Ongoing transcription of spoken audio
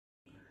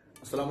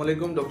আসসালামু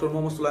আলাইকুম, ডক্টর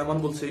মোহাম্মদ সুলাইমান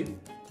বলছি।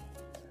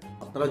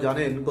 আপনারা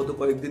জানেন গত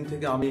কয়েকদিন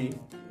থেকে আমি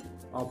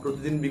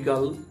প্রতিদিন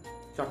বিকাল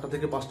 4টা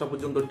থেকে 5টা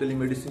পর্যন্ত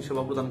টেলিমেডিসিন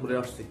সেবা প্রদান করে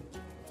আসছি।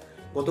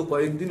 গত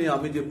কয়েকদিনে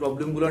আমি যে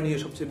প্রবলেমগুলো নিয়ে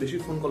সবচেয়ে বেশি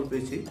ফোন কল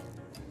পেয়েছি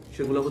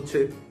সেগুলো হচ্ছে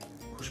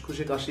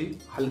খুসখুসে কাশি,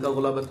 হালকা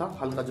গলা ব্যথা,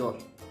 হালকা জ্বর।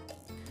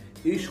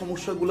 এই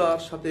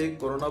সমস্যাগুলোর সাথে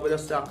করোনা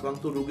ভাইরাসে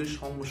আক্রান্ত রোগীর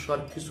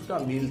সমস্যার কিছুটা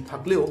মিল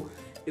থাকলেও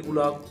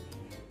এগুলা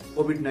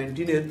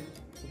কোভিড-19-এর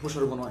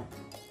উপসর্গ নয়।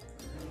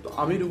 তো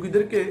আমি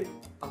রোগীদেরকে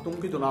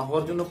আতঙ্কিত না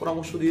হওয়ার জন্য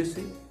পরামর্শ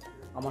দিয়েছি,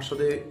 আমার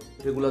সাথে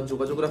রেগুলার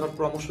যোগাযোগ রাখার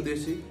পরামর্শ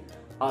দিয়েছি,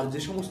 আর যে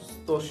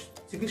সমস্ত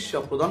চিকিৎসা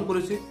প্রদান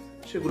করেছি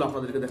সেগুলো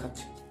আপনাদেরকে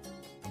দেখাচ্ছি।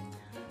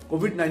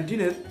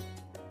 কোভিড-19-এর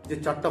যে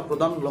 4টা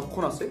প্রধান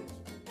লক্ষণ আছে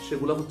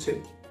সেগুলো হচ্ছে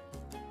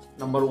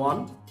নাম্বার 1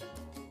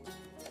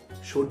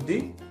 সর্দি,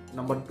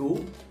 নাম্বার 2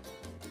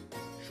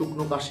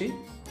 শুকনো কাশি,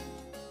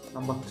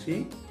 নাম্বার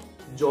 3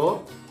 জ্বর,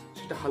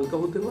 সেটা হালকা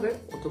হতে পারে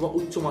অথবা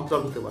উচ্চ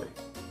মাত্রার হতে পারে,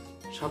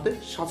 সাথে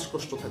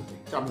শ্বাসকষ্ট থাকবে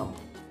 4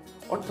 নম্বর।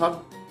 অর্থাৎ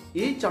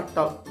এই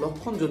 4টা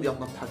লক্ষণ যদি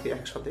আপনার থাকে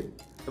একসাথে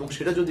এবং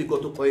সেটা যদি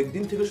গত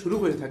কয়েকদিন থেকে শুরু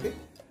হয়ে থাকে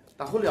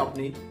তাহলে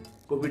আপনি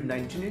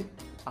কোভিড-19-এ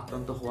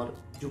আক্রান্ত হওয়ার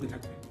ঝুঁকি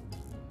থাকবে।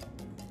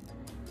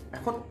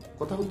 এখন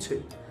কথা হচ্ছে,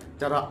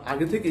 যারা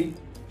আগে থেকেই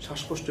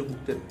শ্বাসকষ্টে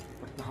ভুগতেন,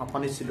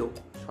 হাঁপানি ছিল,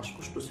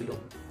 শ্বাসকষ্ট ছিল,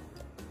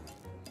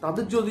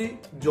 তাদের যদি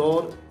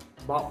জ্বর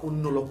বা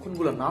অন্য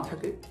লক্ষণগুলো না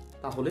থাকে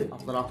তাহলে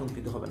আপনারা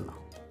আতঙ্কিত হবেন না।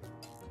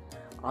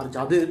 আর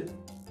যাদের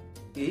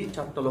এই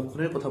 4টা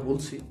লক্ষণের কথা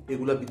বলছি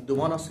এগুলা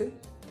বিদ্যমান আছে,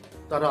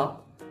 তারা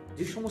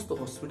যে সমস্ত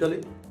হসপিটালে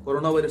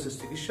করোনা ভাইরাসের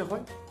চিকিৎসা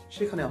হয়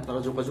সেখানে আপনারা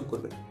যোগাযোগ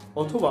করবেন,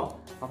 অথবা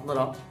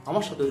আপনারা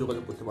আমার সাথে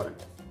যোগাযোগ করতে পারেন।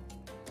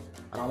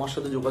 আর আমার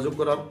সাথে যোগাযোগ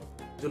করার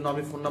জন্য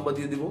আমি ফোন নাম্বার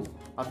দিয়ে দিব,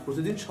 আর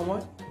প্রতিদিন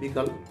সময়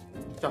বিকাল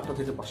 4টা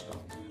থেকে 5টা।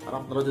 আর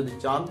আপনারা যদি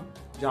চান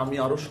যে আমি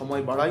আরও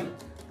সময় বাড়াই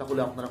তাহলে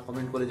আপনারা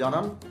কমেন্ট করে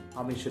জানান,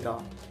 আমি সেটা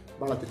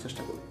বাড়াতে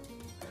চেষ্টা করব।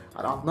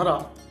 আর আপনারা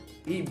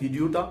এই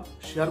ভিডিওটা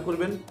শেয়ার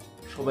করবেন,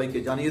 সবাইকে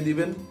জানিয়ে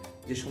দিবেন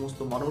যে সমস্ত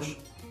মানুষ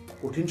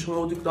কঠিন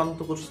সময় অতিক্রান্ত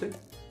করছে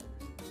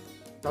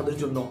তাদের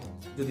জন্য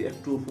যদি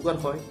একটু উপকার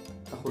হয়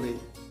তাহলে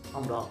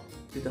আমরা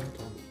কৃতার্থ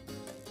হব।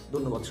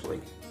 ধন্যবাদ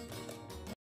সবাইকে।